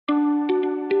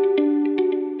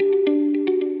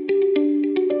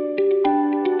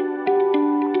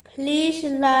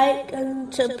like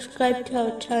and subscribe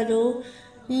to our channel.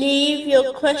 Leave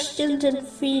your questions and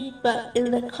feedback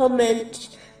in the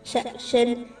comments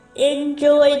section.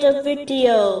 Enjoy the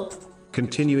video.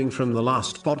 Continuing from the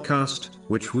last podcast,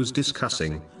 which was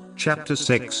discussing chapter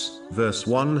 6, verse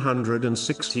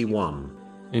 161.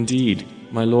 Indeed,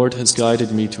 my Lord has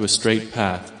guided me to a straight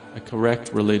path, a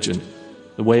correct religion,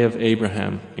 the way of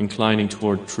Abraham, inclining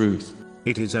toward truth.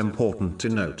 It is important to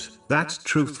note that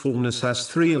truthfulness has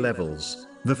three levels.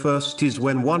 The first is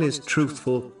when one is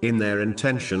truthful in their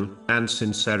intention and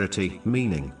sincerity,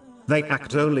 meaning they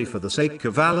act only for the sake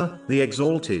of Allah, the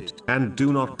Exalted, and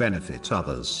do not benefit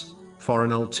others for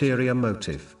an ulterior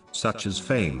motive, such as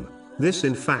fame. This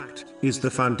in fact is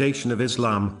the foundation of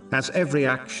Islam, as every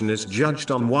action is judged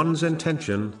on one's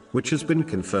intention, which has been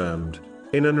confirmed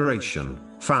in a narration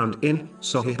found in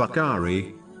Sahih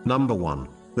Bukhari, number 1.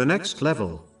 The next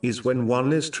level is when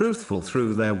one is truthful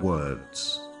through their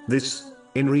words. This,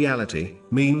 in reality,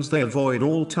 means they avoid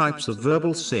all types of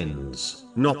verbal sins,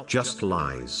 not just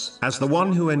lies, as the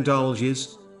one who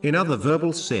indulges in other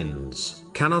verbal sins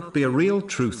cannot be a real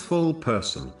truthful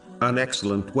person. An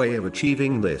excellent way of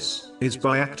achieving this is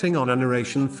by acting on a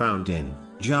narration found in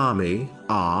Jami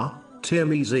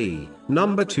Tirmizi,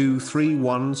 number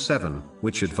 2317,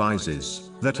 which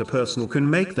advises that a person can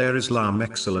make their Islam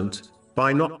excellent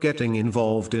by not getting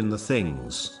involved in the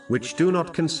things which do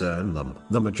not concern them.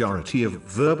 The majority of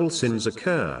verbal sins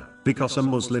occur because a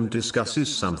Muslim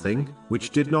discusses something which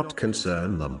did not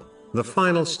concern them. The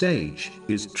final stage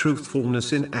is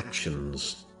truthfulness in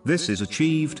actions. This is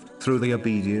achieved through the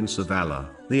obedience of Allah,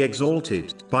 the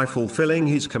Exalted, by fulfilling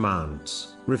His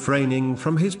commands, refraining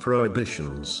from His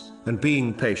prohibitions, and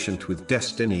being patient with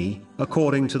destiny,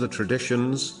 according to the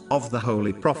traditions of the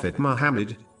Holy Prophet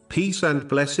Muhammad, peace and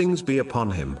blessings be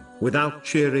upon him, without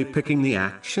cherry-picking the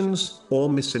actions or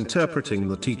misinterpreting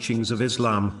the teachings of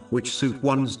Islam, which suit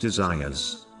one's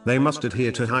desires. They must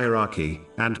adhere to hierarchy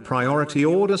and priority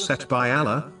order set by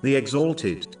Allah, the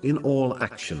Exalted, in all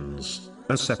actions.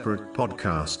 A separate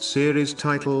podcast series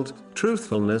titled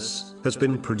Truthfulness has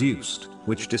been produced,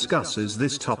 which discusses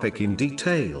this topic in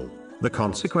detail. The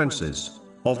consequences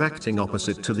of acting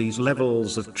opposite to these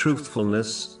levels of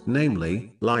truthfulness,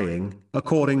 namely, lying,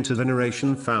 according to the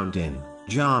narration found in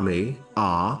Jami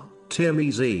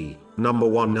Tirmizi, number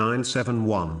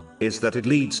 1971, is that it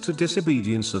leads to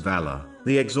disobedience of Allah,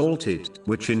 the Exalted,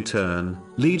 which in turn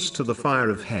leads to the fire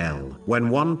of hell. When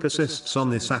one persists on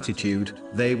this attitude,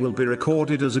 they will be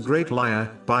recorded as a great liar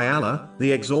by Allah,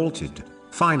 the Exalted.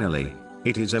 Finally,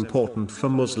 it is important for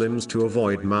Muslims to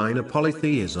avoid minor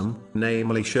polytheism,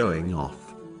 namely showing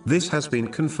off. This has been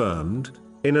confirmed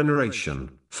in a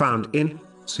narration found in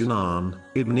Sunan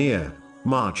Ibn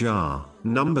Majah,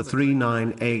 number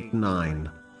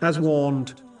 3989, as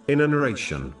warned in a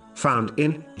narration found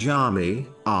in Jami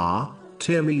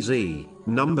Tirmizi,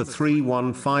 number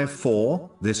 3154.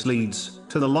 This leads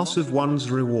to the loss of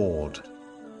one's reward